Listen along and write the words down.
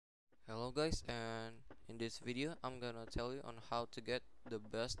Hello guys, and in this video I'm gonna tell you on how to get the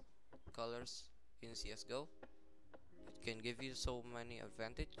best colors in CSGO. It can give you so many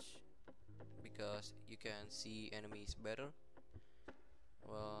advantage because you can see enemies better.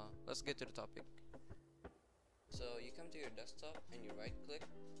 Well, let's get to the topic. So you come to your desktop and you right click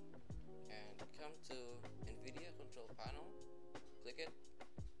and come to Nvidia control panel, click it.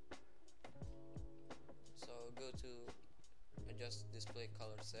 So go to adjust display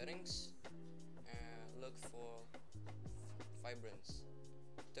color settings and look for vibrance.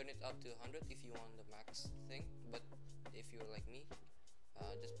 Turn it up to 100 if you want the max thing, but if you're like me,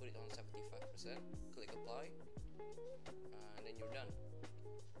 just put it on 75%, click apply, and then you're done.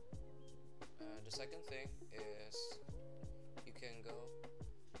 The second thing is you can go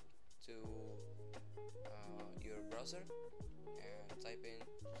to your browser and type in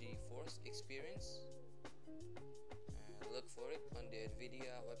GeForce Experience. Look for it on the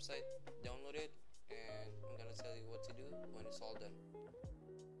Nvidia website, download it, and I'm gonna tell you what to do when it's all done.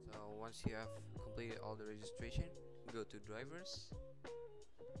 So once you have completed all the registration, go to drivers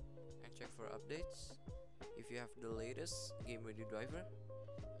and check for updates. If you have the latest game ready driver,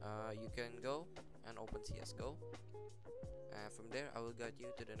 you can go and open CSGO, and from there I will guide you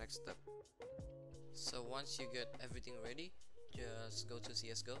to the next step. So once you get everything ready, just go to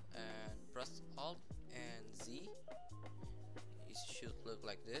CSGO and press Alt and Z. It should look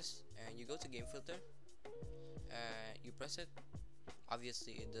like this, and you go to game filter and you press it.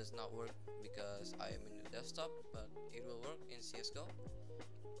 Obviously it does not work because I am in the desktop, but it will work in CSGO.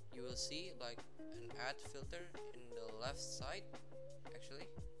 You will see like an add filter in the left side, actually,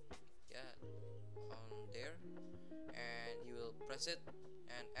 yeah, on there, and you will press it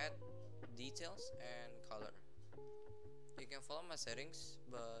and add details and color. You can follow my settings,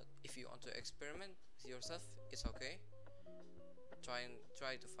 but if you want to experiment with yourself, it's okay.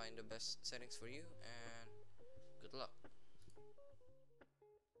 Try to find the best settings for you, and good luck.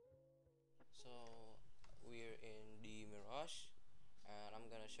 So we're in the Mirage, and I'm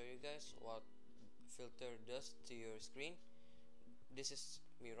gonna show you guys what filter does to your screen. This is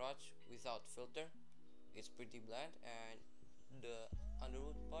Mirage without filter. It's pretty bland, and the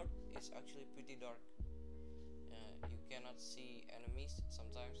underwood part is actually pretty dark. You cannot see enemies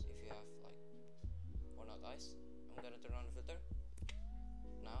sometimes if you have like or not eyes. I'm gonna turn on the filter.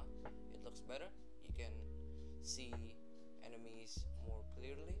 Now it looks better. You can see enemies more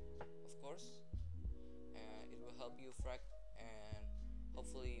clearly, of course, and it will help you frag and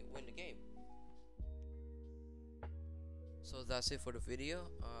hopefully win the game. So that's it for the video.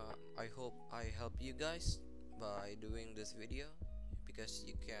 I hope I help you guys by doing this video, because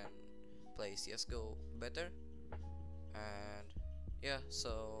you can play CSGO better. And yeah,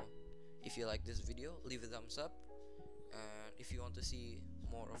 so if you like this video, leave a thumbs up, and if you want to see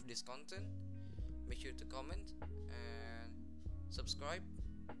more of this content, make sure to comment and subscribe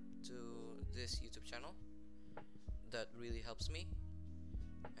to this YouTube channel. That really helps me,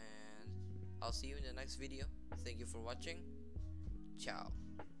 and I'll see you in the next video. Thank you for watching. Ciao.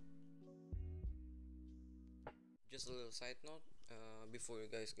 Just a little side note, before you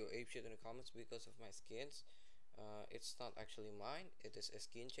guys go apeshit in the comments because of my skins, it's not actually mine. It is a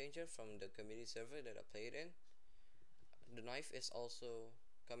skin changer from the community server that I played in. The knife is also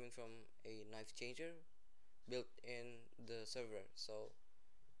coming from a knife changer built in the server, so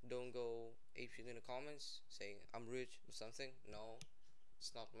don't go apeshit in the comments saying I'm rich or something. No,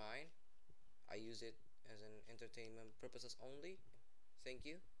 it's not mine. I use it as an entertainment purposes only. Thank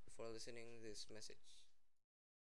you for listening this message.